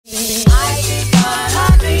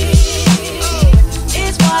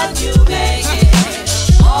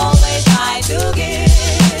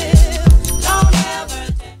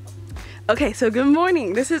Okay, so good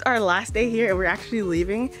morning. This is our last day here and we're actually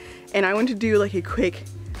leaving. And I want to do like a quick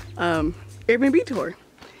Airbnb tour.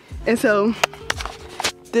 And so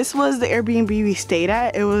this was the Airbnb we stayed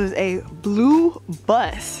at. It was a blue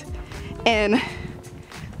bus. And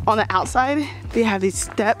on the outside, they have these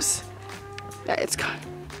steps. It's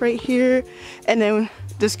right here. And then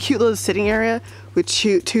this cute little sitting area with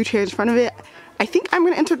two chairs in front of it. I think I'm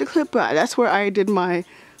gonna enter the clip, but that's where I did my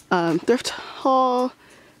thrift haul.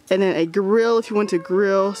 And then a grill if you want to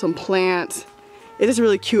grill, some plants. It is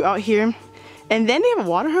really cute out here. And then they have a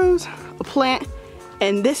water hose, a plant,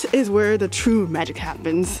 and this is where the true magic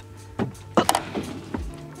happens.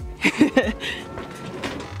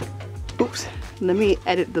 Oops, let me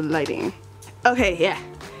edit the lighting. Okay, yeah.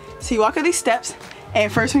 So you walk up these steps,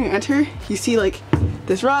 and first when you enter, you see like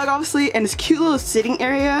this rug obviously, and this cute little sitting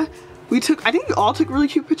area. I think we all took really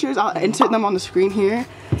cute pictures. I'll insert them on the screen here.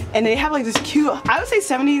 And they have like this cute, I would say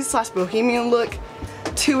 70s / bohemian look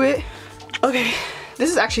to it. Okay,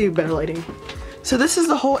 this is actually better lighting. So this is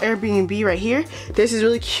the whole Airbnb right here. This is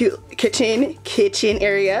really cute kitchen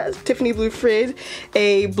area, Tiffany blue fridge,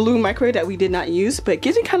 a blue microwave that we did not use, but it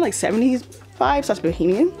gives it kind of like 70s vibe /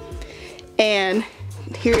 bohemian. And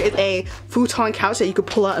here is a futon couch that you could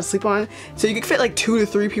pull out and sleep on. So you could fit like 2 to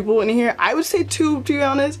 3 people in here. I would say 2 to be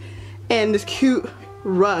honest. And this cute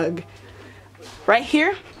rug. Right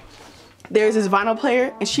here, there's this vinyl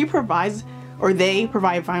player and she provides, or they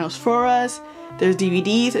provide vinyls for us. There's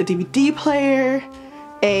DVDs, a DVD player,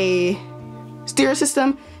 a stereo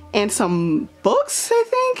system, and some books, I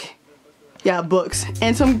think. Yeah, books.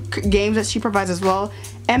 And some games that she provides as well,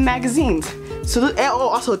 and magazines. So,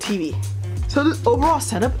 also a TV. So this overall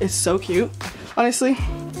setup is so cute, honestly.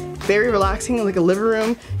 Very relaxing, like a living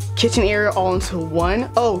room, kitchen area all into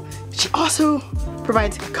one. Oh, she also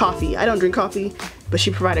provides coffee. I don't drink coffee, but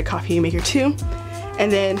she provided coffee maker too.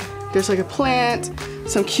 And then there's like a plant,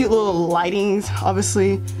 some cute little lightings,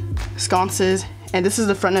 obviously, sconces, and this is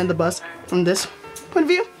the front end of the bus from this point of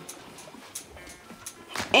view.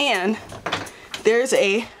 And there's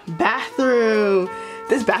a bathroom.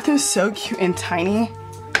 This bathroom is so cute and tiny.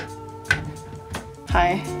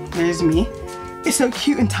 Hi, there's me. It's so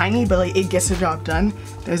cute and tiny, but like it gets the job done.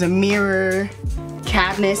 There's a mirror,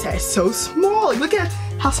 cabinets that is so small. Like, look at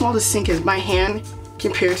how small the sink is. My hand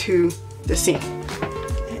compared to the sink.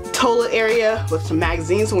 Toilet area with some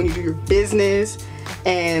magazines when you do your business,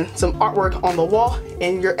 and some artwork on the wall,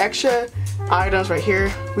 and your extra items right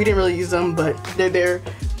here. We didn't really use them, but they're there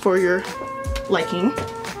for your liking.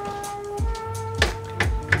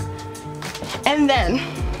 And then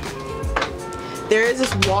there is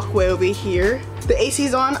this walkway over here. The AC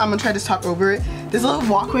is on. I'm gonna try to talk over it. This little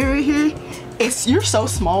walkway right here, you're so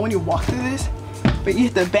small when you walk through this, but you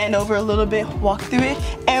have to bend over a little bit, walk through it,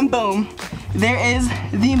 and boom, there is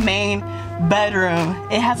the main bedroom.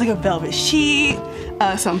 It has like a velvet sheet,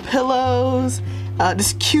 some pillows,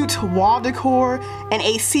 this cute wall decor, an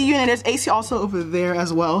AC unit. There's AC also over there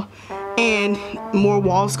as well, and more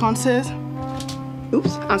wall sconces.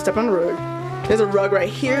 Oops, I'm stepping on the rug. There's a rug right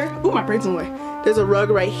here. Ooh, my braid's in the way. There's a rug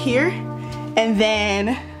right here, and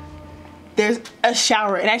then there's a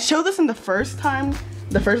shower. And I showed this in the first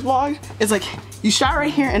vlog. It's like you shower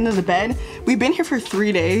right here into the bed. We've been here for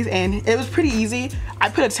 3 days and it was pretty easy. I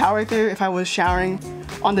put a towel right there if I was showering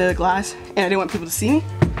on the glass and I didn't want people to see me.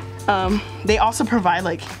 They also provide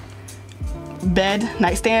like bed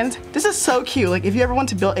nightstands. This is so cute. Like if you ever want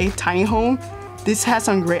to build a tiny home, this has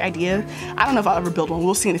some great ideas. I don't know if I'll ever build one.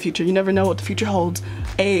 We'll see in the future. You never know what the future holds.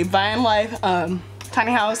 A van life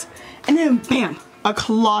tiny house, and then bam, a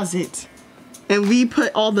closet. And we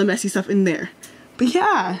put all the messy stuff in there. But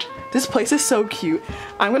yeah, this place is so cute.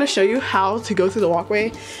 I'm gonna show you how to go through the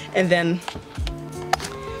walkway, and then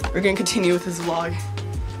we're gonna continue with this vlog.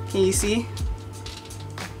 Can you see?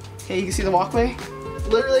 Okay, you can see the walkway.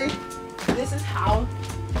 Literally, this is how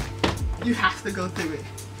you have to go through it.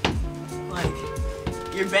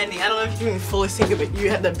 Like, you're bending. I don't know if you can fully see it, but you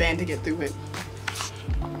have to bend to get through it.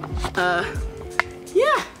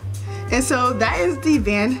 Yeah. And so that is the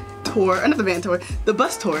van tour, not the van tour, the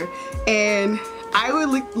bus tour. And I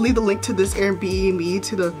would leave the link to this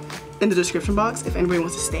Airbnb in the description box if anybody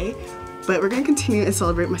wants to stay. But we're gonna continue and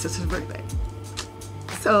celebrate my sister's birthday.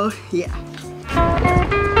 So yeah.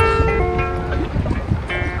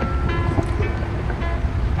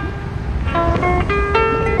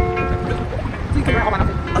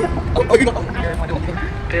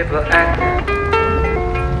 People act. People act.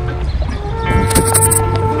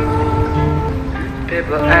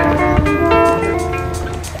 People act.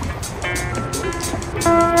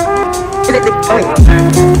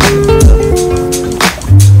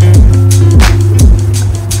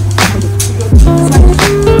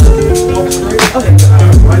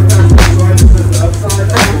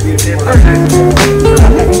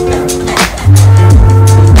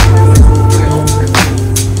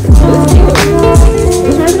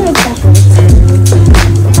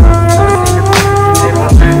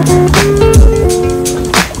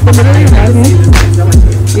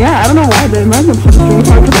 imagine a puppet string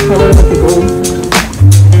card with the color of the gold.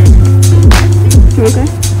 You okay?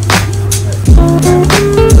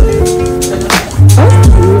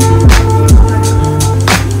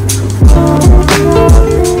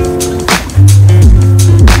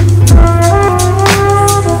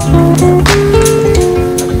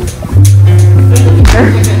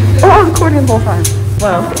 The whole time.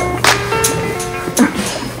 Wow.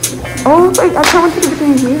 Oh, it's like I can't wait to get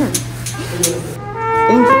everything here.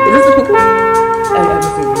 Is this the pink one?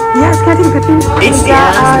 Yes, can I take a picture?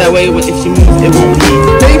 HDR, so that way if she moves, it won't be.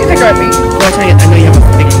 No, you can take her at me. Well, I know you have a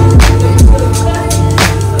picture.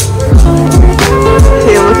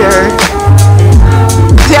 Hey, look at her.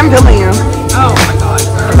 See, I'm filming you. Oh my god.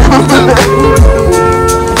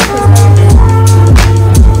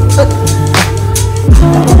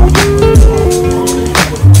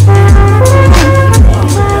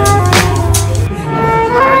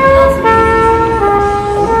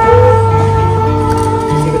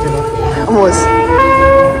 Almost.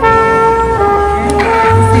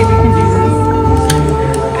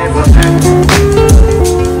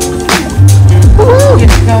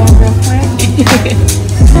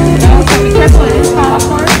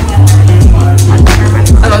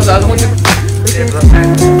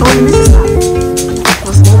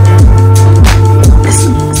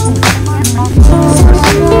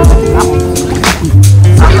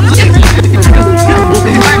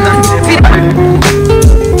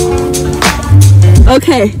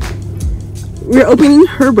 Okay, we're opening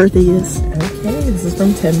her birthday gifts. Okay, this is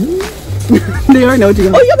from Timmy. They already know what you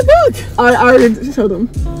got. Oh, you got the book! I already showed them.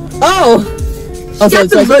 Oh! She got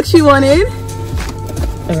the book she wanted.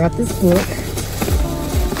 I got this book.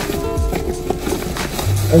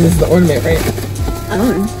 Oh, this is the ornament, right? I don't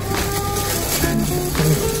know.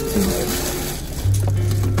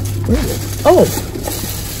 Where is it? Oh!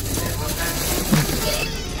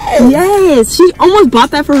 Yes, she almost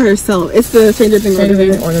bought that for herself. It's the Stranger Things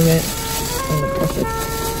ornament. ornament.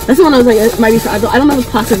 That's the one I was like, it might be for, I don't know if it's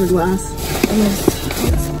plastic or glass.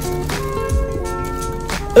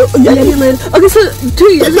 Yeti lid. Okay, so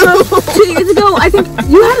 2 years ago, I think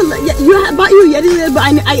you had bought you a Yeti lid, but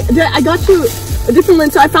I got you a different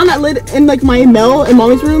lid. So I found that lid in like my mail in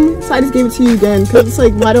mommy's room. So I just gave it to you again because it's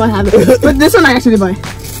like, why do I have it? But this one I actually did buy.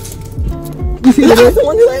 You see That's the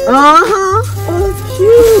one you like? Uh-huh. Oh, that's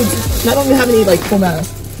cute. Not only have any like full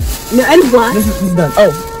mask. No, and it's black. This is done.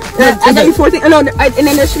 Oh. I got you 4 things. Oh, no, and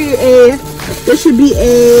then there should be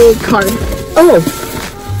a card. Oh.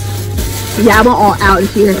 Yeah, I'm all out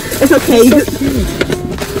here. It's okay.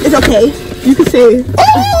 It's okay. You can say.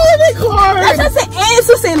 Oh, the card. That's and it's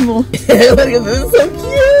sustainable. Look at this. This is so cute.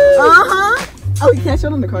 Oh, you can't show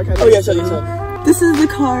them the card. Oh yeah, show you. This is the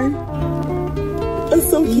card. That's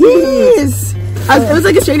so cute. Yes. It was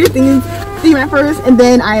like a Stranger Things theme at first, and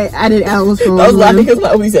then I added Owl's phone. I was laughing because my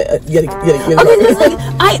Obi said, get it. Okay, because like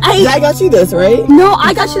I got you this, right? No,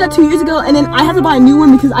 I got you that 2 years ago, and then I had to buy a new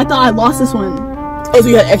one because I thought I lost this one. Oh, so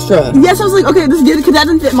you had extra? Yes, I was like, okay, this is good because that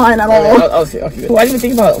didn't fit mine at all. Okay. Well, I didn't even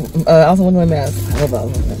think about Alice in Wonderland mask. I love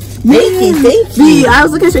Alice in Wonderland. Thank you. Yeah, I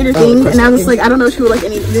was looking at Stranger Things, and I was like, I don't know if she would like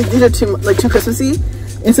any. These are too Christmassy,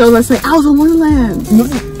 and so let's say Alice in Wonderland.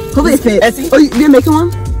 Hopefully it fits. Etsy? Oh, you're making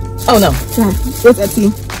one? Oh no. Yeah, it's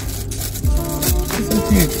Etsy. It's so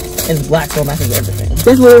cute. And it's black, so it matches everything.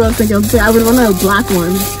 That's what I was thinking. I would want a black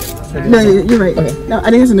one. No, you're right. Okay. No,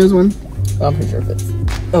 I think it's a nose one. Oh, I'm pretty sure it fits.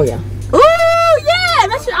 Oh yeah. Ooh, yeah,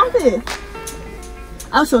 that's your outfit.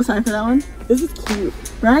 I was so excited for that one. This is cute.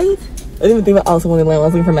 Right? I didn't even think about Alice in Wonderland. I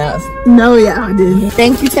was looking for masks. No, yeah, I did.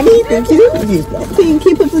 Thank you, Timmy. Thank you. Can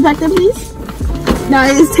you put this back there, please? Now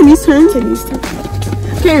it is Timmy's turn.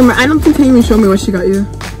 Okay, remember, I don't think Timmy even showed me what she got you.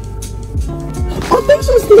 Oh,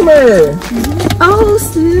 facial steamer. Oh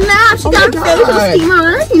snap! She got a facial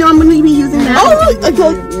steamer. You know I'm gonna be using that. Oh,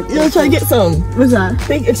 okay. You're trying to get some. What's that?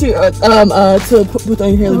 Think to put on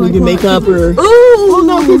your hair like when you do makeup or. Oh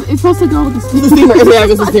no, it's supposed to go with the steamer. The steamer. Yeah,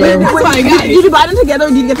 it's the steamer. Did you buy them together or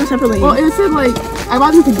did you get them separately? Well, it said like I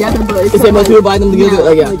bought them together, but it said most people buy them together.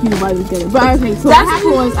 Like yeah. Like you buy them together. But okay, so what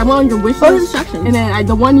happened was I went on your wish list, and then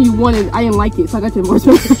the one you wanted, I didn't like it, so I got you more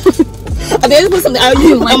expensive. I just put something.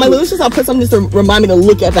 On my wish list, I'll put something just to remind me to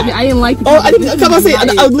look at that. I didn't like it. Oh, I didn't come on say. I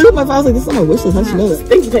was literally my phone. I was like, this is on my wish list. How did you know this?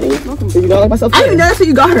 Thank you, Penny. You know, like myself. I didn't know that's what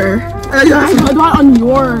you got her. I bought on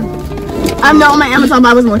your. I'm not on my Amazon, but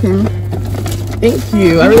I wasn't looking. Thank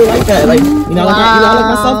you. I really like that. Like you know, like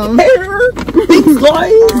myself. Thanks,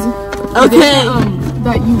 guys. Okay.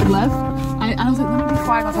 That you left. I was like, let me be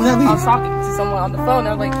quiet. I was talking to someone on the phone.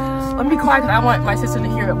 I was like, let me be quiet because I want my sister to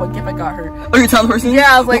hear what gift I got her. Oh, you're telling the person?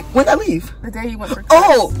 Yeah, I was like, when did I leave? The day you went for.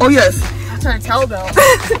 Oh, yes. I'm trying to tell them.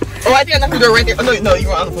 Oh, I think I knocked the door right there. Oh, no, you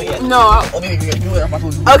weren't on the phone yet. No. Oh, maybe you were on my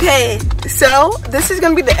phone. Okay, so this is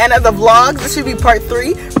gonna be the end of the vlog. This should be part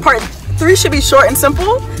 3. Part 3 should be short and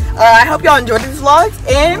simple. I hope y'all enjoyed these vlogs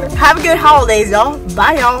and have a good holidays, y'all.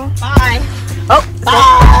 Bye, y'all. Bye. Oh,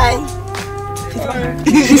 bye.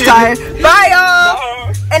 She's tired. Bye,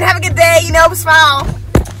 y'all. And have a good day. You know, smile.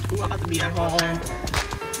 Ooh, I'm about to be at home.